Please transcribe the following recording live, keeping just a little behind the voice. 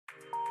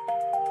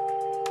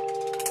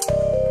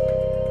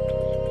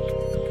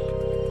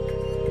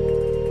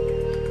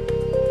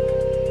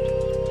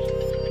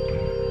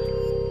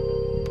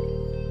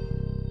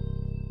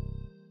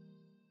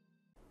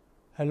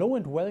Hello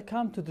and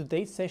welcome to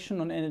today's session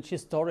on energy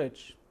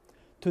storage.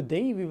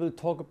 Today we will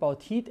talk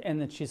about heat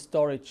energy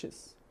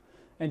storages,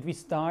 and we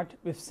start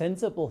with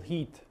sensible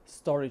heat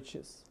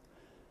storages.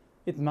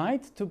 It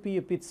might to be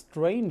a bit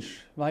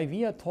strange why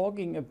we are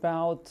talking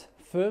about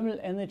thermal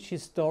energy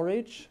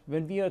storage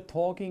when we are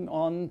talking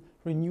on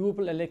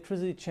renewable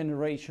electricity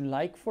generation,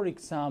 like for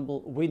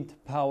example wind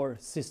power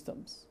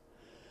systems.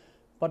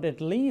 But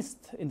at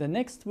least in the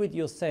next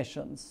video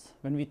sessions,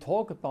 when we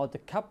talk about the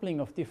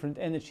coupling of different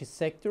energy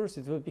sectors,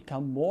 it will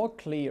become more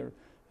clear.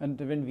 And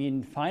when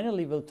we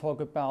finally will talk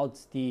about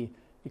the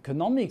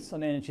economics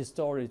on energy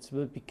storage, it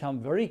will become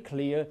very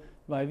clear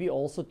why we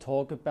also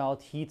talk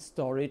about heat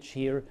storage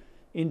here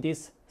in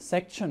this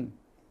section.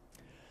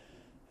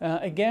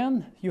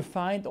 Again, you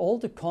find all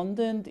the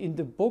content in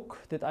the book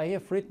that I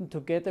have written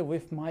together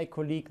with my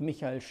colleague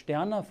Michael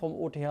Sterner from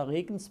OTH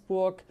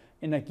Regensburg,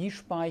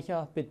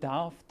 Energiespeicher,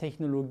 Bedarf,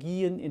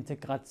 Technologien,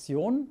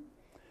 Integration.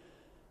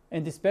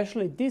 And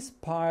especially this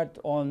part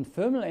on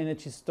thermal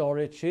energy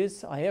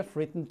storages I have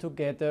written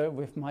together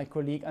with my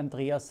colleague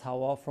Andreas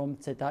Hauer from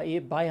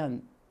ZAE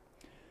Bayern.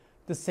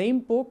 The same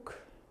book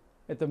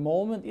at the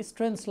moment is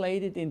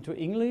translated into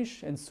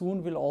English and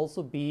soon will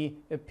also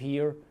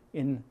appear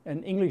in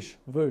an English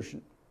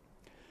version.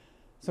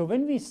 So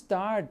when we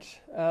start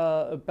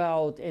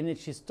about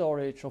energy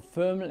storage or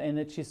thermal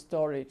energy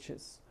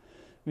storages,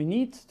 we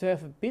need to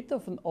have a bit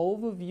of an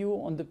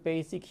overview on the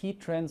basic heat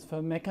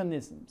transfer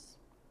mechanisms.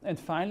 And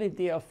finally,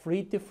 there are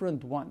three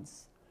different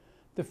ones.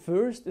 The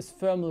first is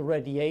thermal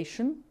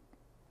radiation.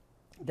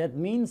 That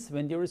means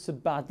when there is a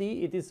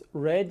body, it is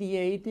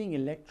radiating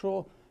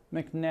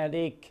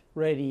electromagnetic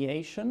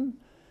radiation,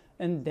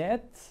 and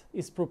that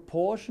is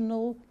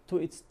proportional to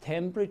its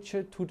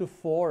temperature to the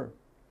 4.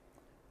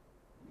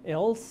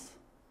 Else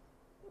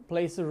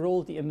plays a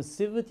role the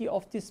emissivity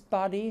of this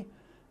body,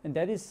 and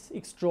that is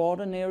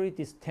extraordinary,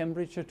 this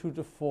temperature to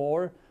the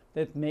 4,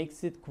 that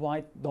makes it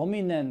quite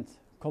dominant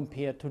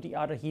compared to the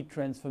other heat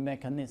transfer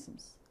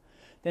mechanisms.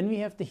 Then we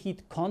have the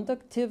heat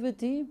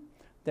conductivity,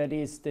 that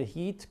is the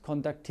heat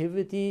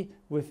conductivity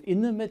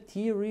within a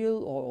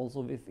material or also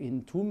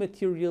within two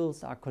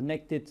materials are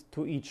connected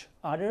to each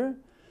other,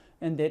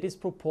 and that is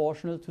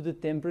proportional to the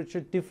temperature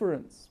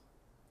difference.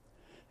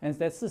 And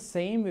that's the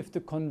same with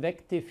the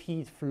convective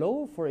heat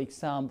flow. For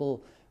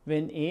example,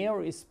 when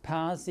air is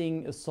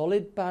passing a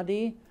solid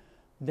body,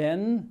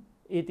 then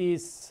it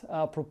is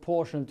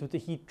proportional to the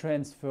heat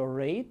transfer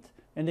rate,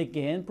 and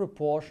again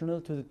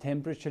proportional to the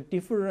temperature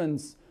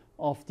difference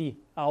of the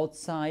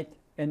outside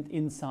and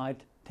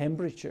inside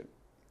temperature.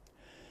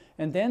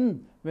 And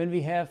then when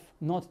we have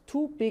not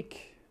too big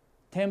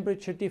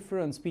temperature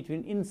difference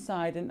between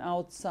inside and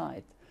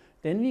outside,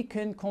 then we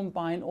can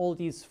combine all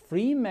these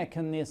three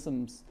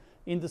mechanisms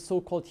in the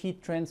so-called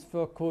heat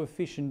transfer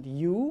coefficient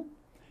U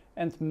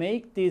and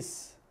make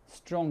this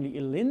strongly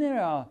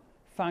linear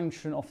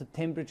function of the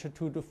temperature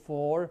to the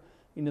 4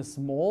 in a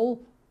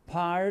small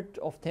part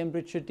of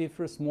temperature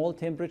difference, small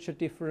temperature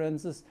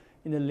differences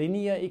in a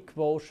linear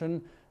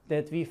equation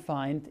that we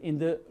find in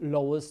the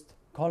lowest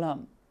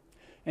column.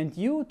 And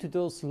due to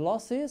those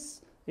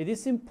losses, it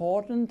is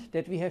important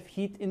that we have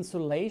heat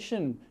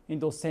insulation in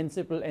those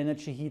sensible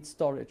energy heat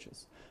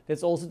storages.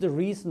 That's also the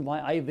reason why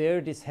I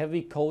wear this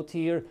heavy coat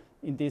here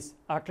in this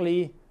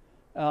ugly,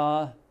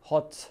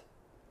 hot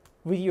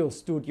video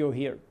studio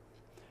here.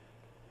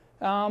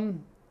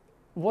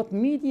 What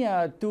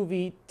media do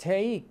we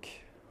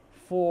take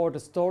for the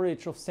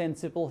storage of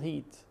sensible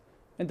heat?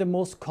 And the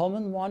most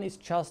common one is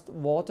just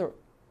water.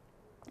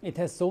 It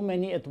has so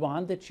many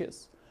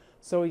advantages.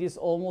 So it is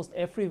almost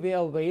everywhere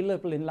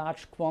available in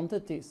large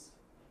quantities.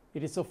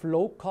 It is of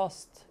low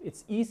cost,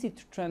 it's easy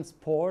to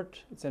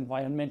transport, it's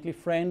environmentally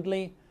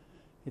friendly,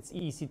 it's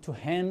easy to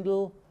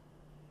handle.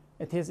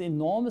 It has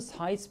enormous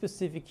high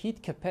specific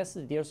heat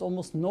capacity. There's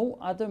almost no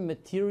other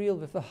material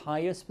with a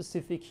higher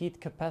specific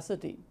heat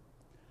capacity.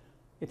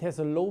 It has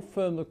a low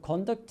thermal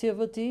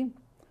conductivity.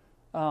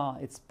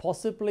 It's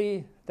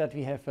possibly that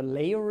we have a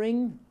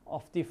layering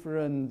of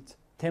different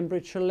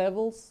temperature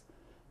levels.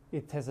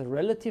 It has a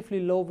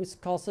relatively low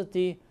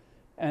viscosity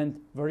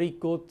and very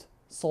good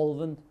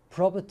solvent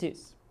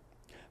properties.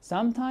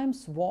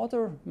 Sometimes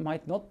water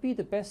might not be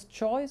the best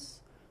choice.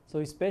 So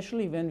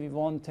especially when we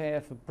want to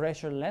have a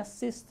pressure-less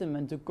system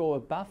and to go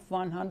above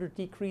 100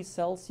 degrees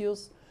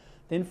Celsius,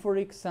 then for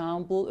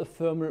example a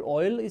thermal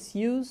oil is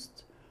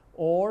used,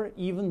 or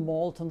even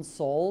molten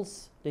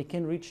salts. They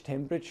can reach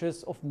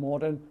temperatures of more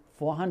than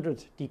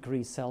 400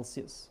 degrees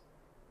Celsius.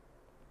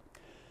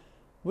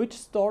 Which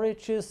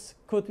storages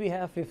could we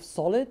have with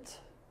solid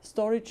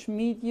storage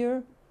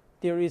media?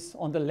 There is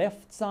on the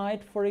left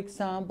side, for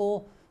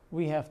example,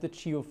 we have the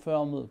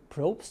geothermal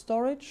probe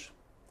storage.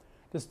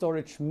 The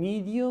storage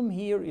medium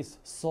here is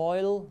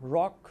soil,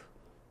 rock,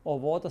 or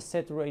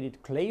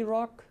water-saturated clay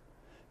rock.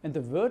 And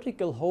the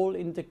vertical hole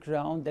in the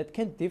ground, that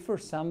can differ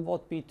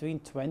somewhat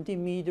between 20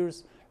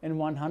 meters and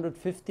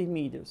 150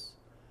 meters.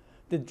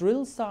 The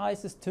drill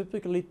size is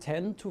typically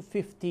 10 to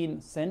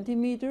 15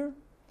 centimeter.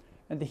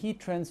 and the heat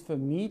transfer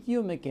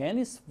medium again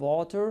is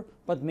water,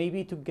 but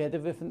maybe together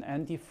with an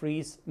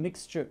antifreeze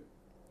mixture.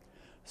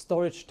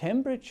 Storage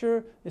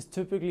temperature is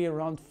typically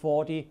around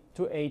 40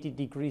 to 80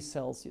 degrees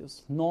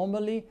Celsius.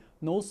 Normally,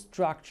 no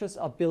structures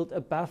are built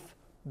above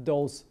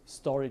those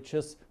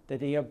storages, that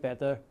they are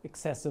better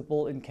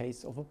accessible in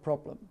case of a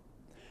problem.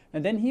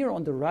 And then here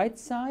on the right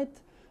side,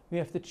 we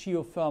have the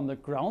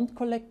geothermal ground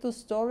collector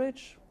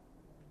storage.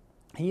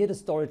 Here the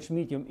storage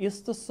medium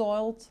is the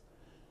soil.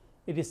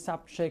 It is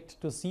subject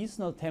to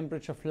seasonal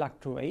temperature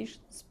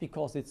fluctuations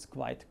because it's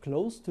quite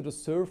close to the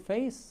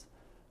surface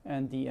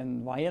and the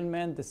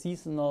environment, the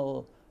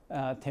seasonal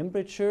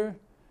temperature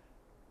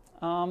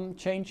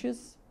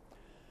changes.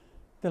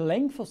 The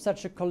length of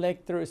such a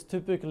collector is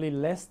typically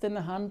less than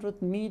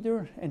 100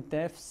 meters and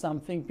depth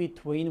something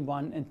between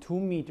 1 and 2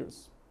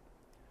 meters.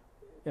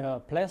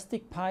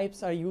 Plastic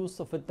pipes are used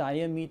of a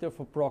diameter of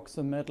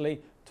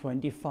approximately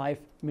 25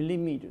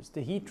 millimeters.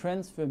 The heat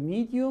transfer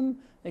medium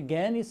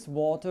again is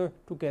water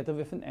together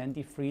with an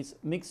antifreeze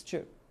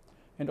mixture.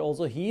 And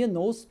also here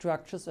no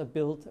structures are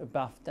built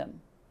above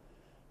them.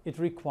 It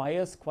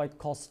requires quite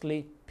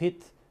costly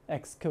pit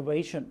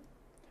excavation.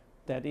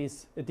 That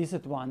is a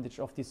disadvantage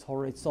of this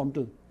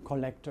horizontal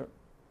collector.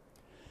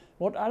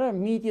 What other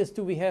medias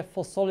do we have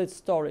for solid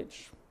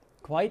storage?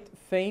 Quite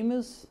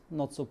famous,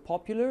 not so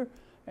popular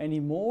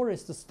anymore,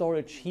 is the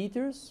storage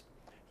heaters.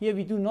 Here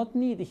we do not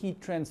need a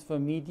heat transfer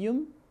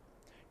medium.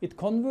 It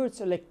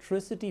converts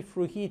electricity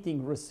through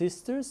heating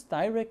resistors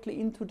directly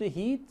into the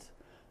heat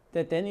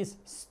that then is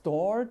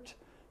stored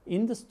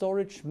in the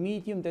storage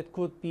medium. That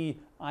could be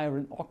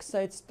iron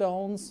oxide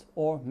stones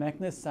or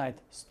magnesite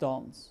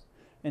stones.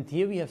 And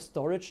here we have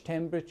storage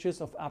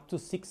temperatures of up to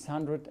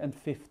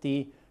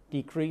 650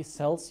 degrees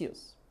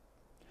Celsius.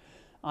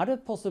 Other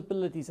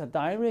possibilities are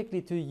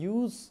directly to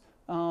use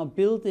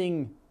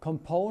building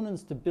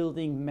components, the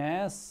building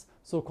mass,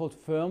 so-called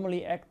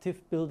thermally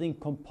active building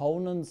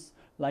components,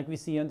 like we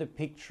see in the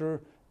picture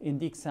in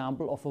the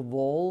example of a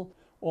wall,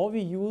 or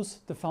we use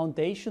the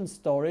foundation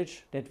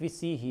storage that we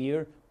see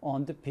here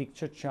on the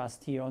picture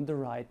just here on the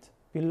right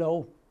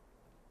below.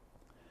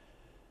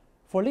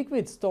 For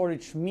liquid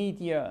storage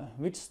media,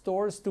 which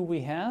stores do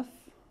we have?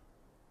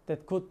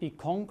 That could be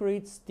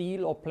concrete,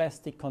 steel or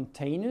plastic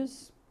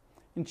containers.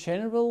 In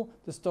general,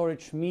 the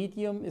storage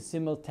medium is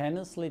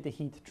simultaneously the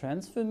heat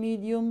transfer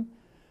medium.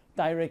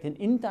 Direct and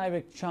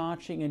indirect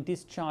charging and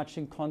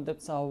discharging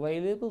concepts are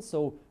available,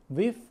 so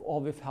with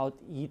or without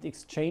heat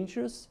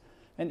exchangers,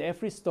 and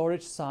every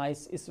storage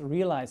size is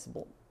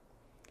realizable.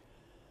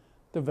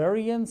 The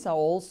variants are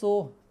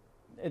also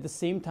at the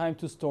same time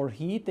to store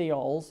heat. They are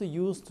also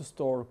used to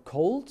store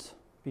cold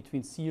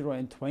between 0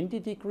 and 20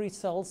 degrees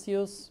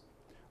Celsius.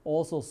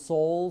 Also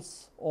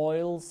salts,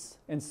 oils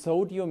and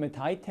sodium at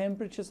high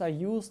temperatures are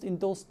used in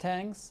those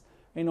tanks,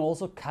 and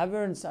also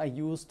caverns are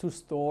used to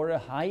store a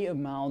high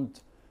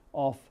amount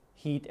of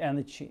heat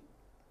energy.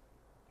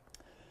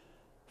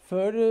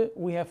 Further,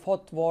 we have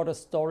hot water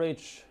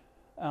storage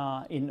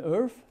in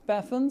earth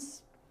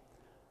baths.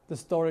 The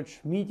storage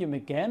medium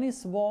again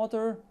is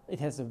water. It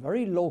has a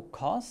very low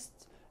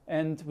cost,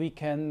 and we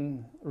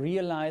can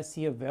realize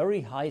here very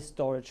high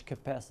storage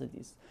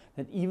capacities,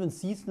 that even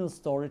seasonal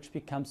storage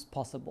becomes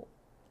possible.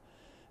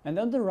 And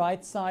on the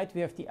right side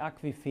we have the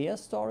aquifer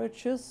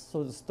storages.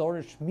 So the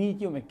storage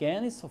medium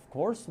again is of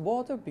course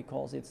water,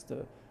 because it's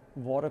the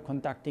water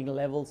conducting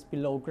levels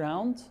below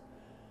ground.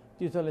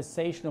 The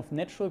utilization of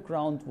natural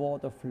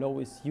groundwater flow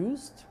is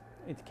used.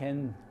 It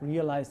can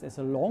realize as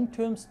a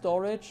long-term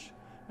storage,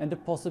 and the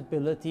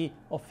possibility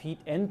of heat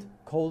and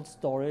cold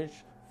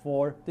storage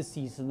for the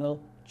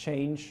seasonal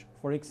change,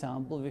 for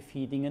example with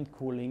heating and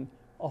cooling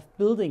of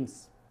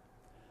buildings.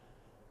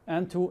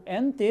 And to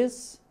end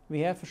this, we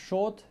have a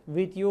short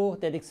video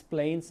that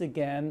explains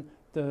again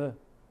the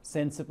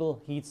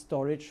sensible heat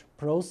storage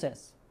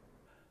process.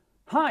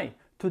 Hi,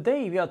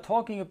 today we are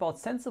talking about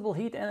sensible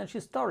heat energy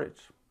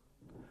storage.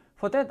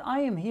 For that I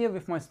am here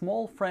with my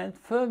small friend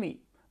Fermi,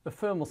 a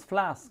thermos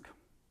flask.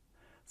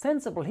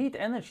 Sensible heat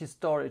energy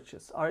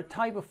storages are a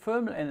type of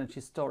thermal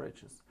energy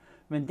storages.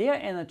 When their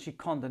energy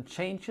content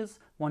changes,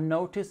 one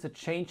notices a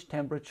changed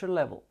temperature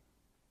level.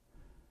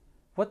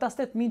 What does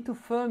that mean to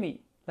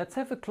Fermi? Let's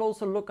have a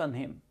closer look on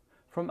him.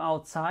 From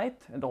outside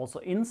and also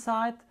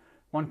inside,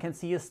 one can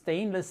see a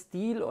stainless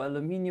steel or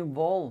aluminium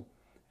wall.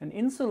 An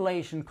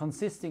insulation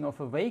consisting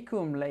of a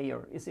vacuum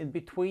layer is in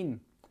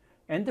between,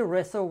 and the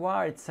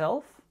reservoir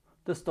itself,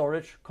 the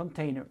storage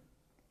container.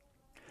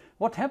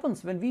 What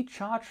happens when we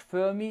charge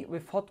Fermi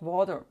with hot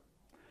water?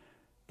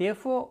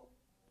 Therefore,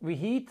 we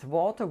heat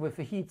water with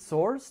a heat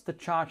source, the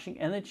charging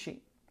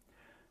energy.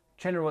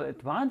 General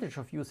advantage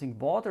of using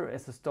water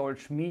as a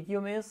storage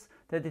medium is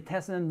that it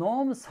has an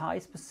enormous high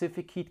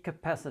specific heat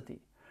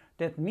capacity.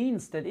 That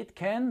means that it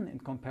can, in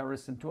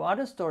comparison to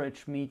other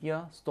storage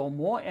media, store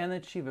more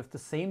energy with the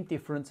same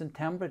difference in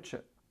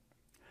temperature.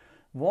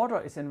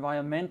 Water is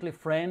environmentally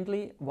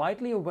friendly,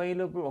 widely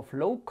available, of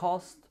low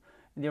cost,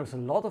 and there is a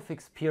lot of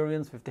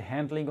experience with the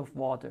handling of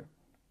water.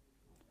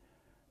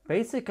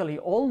 Basically,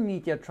 all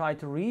media try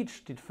to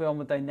reach the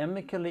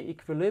thermodynamically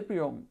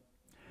equilibrium.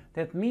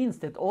 That means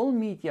that all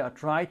media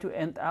try to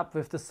end up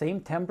with the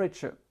same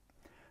temperature.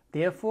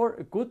 Therefore,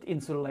 a good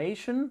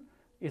insulation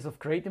is of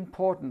great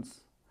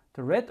importance.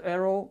 The red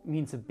arrow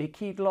means a big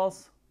heat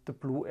loss, the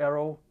blue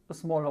arrow a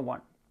smaller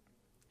one.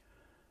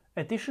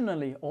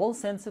 Additionally, all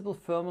sensible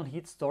thermal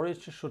heat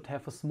storages should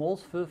have a small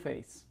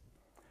surface.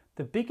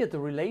 The bigger the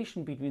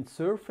relation between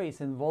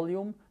surface and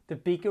volume, the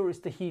bigger is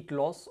the heat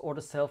loss or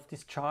the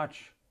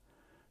self-discharge.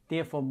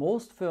 Therefore,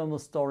 most thermal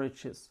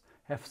storages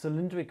have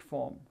cylindric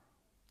form,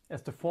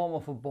 as the form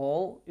of a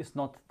ball is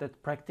not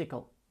that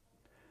practical.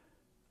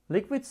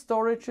 Liquid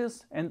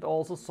storages and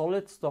also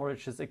solid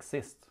storages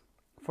exist.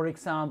 For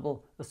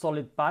example, a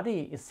solid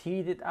body is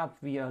heated up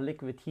via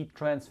liquid heat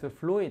transfer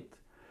fluid.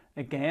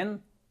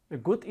 Again, a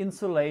good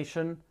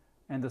insulation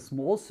and a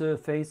small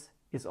surface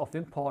is of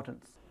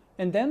importance.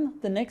 And then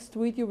the next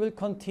video will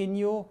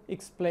continue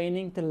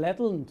explaining the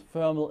latent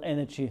thermal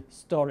energy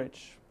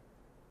storage.